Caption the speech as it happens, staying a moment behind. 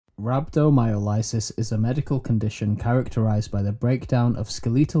Rhabdomyolysis is a medical condition characterized by the breakdown of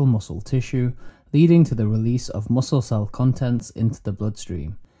skeletal muscle tissue, leading to the release of muscle cell contents into the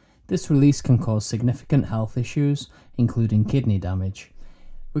bloodstream. This release can cause significant health issues, including kidney damage.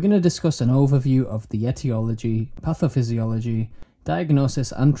 We're going to discuss an overview of the etiology, pathophysiology,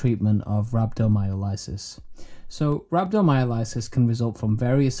 diagnosis and treatment of rhabdomyolysis. So, rhabdomyolysis can result from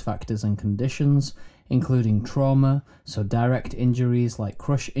various factors and conditions, including trauma, so direct injuries like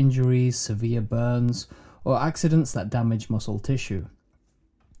crush injuries, severe burns, or accidents that damage muscle tissue.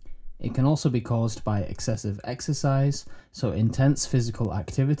 It can also be caused by excessive exercise, so intense physical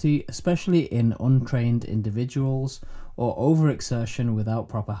activity, especially in untrained individuals, or overexertion without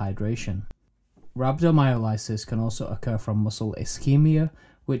proper hydration. Rhabdomyolysis can also occur from muscle ischemia,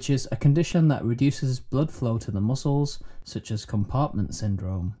 which is a condition that reduces blood flow to the muscles, such as compartment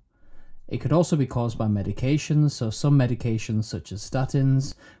syndrome. It could also be caused by medications, so some medications such as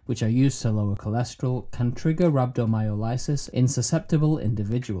statins, which are used to lower cholesterol, can trigger rhabdomyolysis in susceptible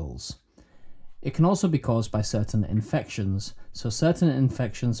individuals. It can also be caused by certain infections, so certain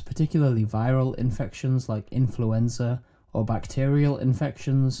infections, particularly viral infections like influenza or bacterial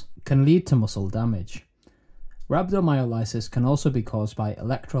infections, can lead to muscle damage. Rhabdomyolysis can also be caused by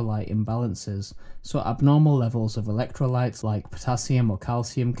electrolyte imbalances, so abnormal levels of electrolytes like potassium or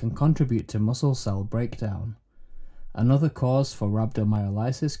calcium can contribute to muscle cell breakdown. Another cause for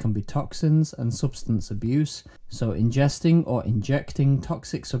rhabdomyolysis can be toxins and substance abuse, so ingesting or injecting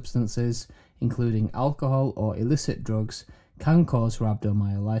toxic substances, including alcohol or illicit drugs, can cause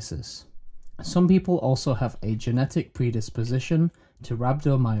rhabdomyolysis. Some people also have a genetic predisposition to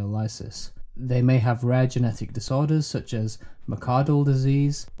rhabdomyolysis. They may have rare genetic disorders such as McArdle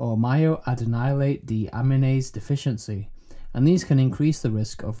disease or myoadenylate deaminase deficiency, and these can increase the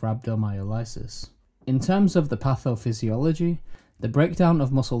risk of rhabdomyolysis. In terms of the pathophysiology, the breakdown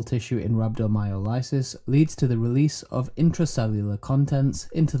of muscle tissue in rhabdomyolysis leads to the release of intracellular contents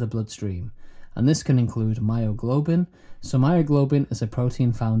into the bloodstream, and this can include myoglobin. So myoglobin is a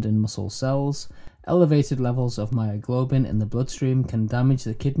protein found in muscle cells. Elevated levels of myoglobin in the bloodstream can damage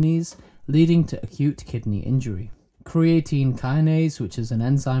the kidneys, leading to acute kidney injury. Creatine kinase, which is an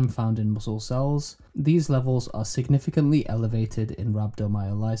enzyme found in muscle cells, these levels are significantly elevated in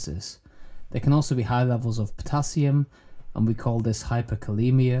rhabdomyolysis. There can also be high levels of potassium, and we call this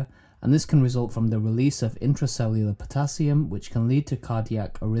hyperkalemia, and this can result from the release of intracellular potassium, which can lead to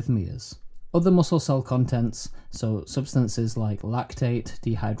cardiac arrhythmias. Other muscle cell contents, so substances like lactate,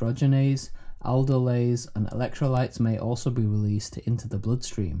 dehydrogenase, aldolase, and electrolytes may also be released into the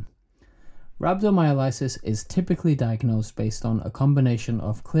bloodstream. Rhabdomyolysis is typically diagnosed based on a combination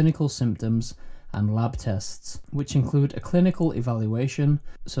of clinical symptoms and lab tests, which include a clinical evaluation,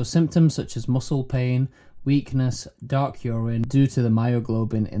 so symptoms such as muscle pain, weakness, dark urine due to the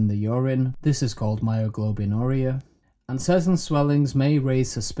myoglobin in the urine, this is called myoglobinuria, and certain swellings may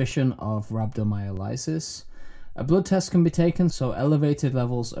raise suspicion of rhabdomyolysis. A blood test can be taken, so elevated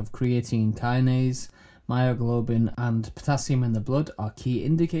levels of creatine kinase, myoglobin, and potassium in the blood are key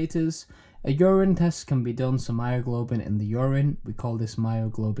indicators. A urine test can be done, so myoglobin in the urine, we call this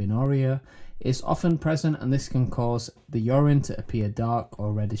myoglobinuria, is often present, and this can cause the urine to appear dark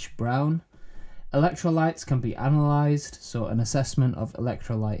or reddish brown. Electrolytes can be analysed, so an assessment of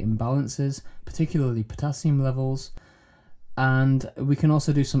electrolyte imbalances, particularly potassium levels. And we can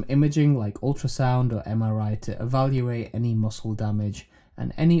also do some imaging like ultrasound or MRI to evaluate any muscle damage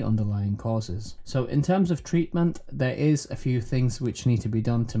and any underlying causes. So in terms of treatment, there is a few things which need to be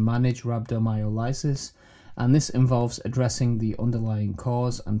done to manage rhabdomyolysis, and this involves addressing the underlying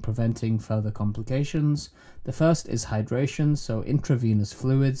cause and preventing further complications. The first is hydration, so intravenous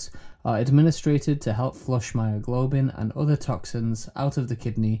fluids are administered to help flush myoglobin and other toxins out of the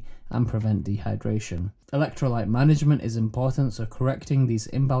kidney and prevent dehydration. Electrolyte management is important, so correcting these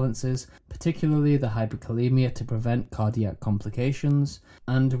imbalances, particularly the hyperkalemia, to prevent cardiac complications.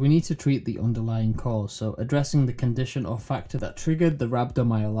 And we need to treat the underlying cause, so addressing the condition or factor that triggered the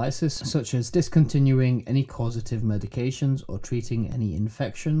rhabdomyolysis, such as discontinuing any causative medications or treating any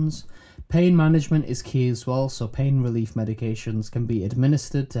infections. Pain management is key as well, so pain relief medications can be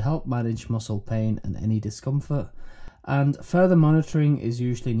administered to help manage muscle pain and any discomfort. And further monitoring is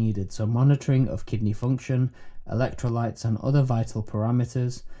usually needed, so monitoring of kidney function, electrolytes and other vital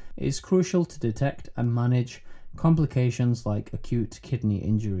parameters is crucial to detect and manage complications like acute kidney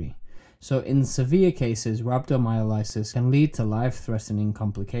injury. So in severe cases, rhabdomyolysis can lead to life-threatening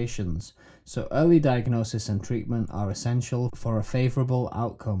complications, so early diagnosis and treatment are essential for a favourable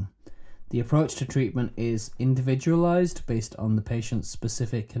outcome. The approach to treatment is individualized based on the patient's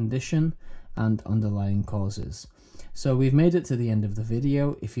specific condition and underlying causes. So we've made it to the end of the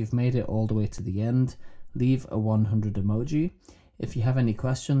video. If you've made it all the way to the end, leave a 100 emoji. If you have any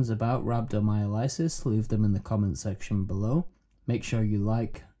questions about rhabdomyolysis, leave them in the comment section below. Make sure you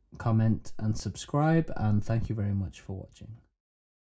like, comment and subscribe, and thank you very much for watching.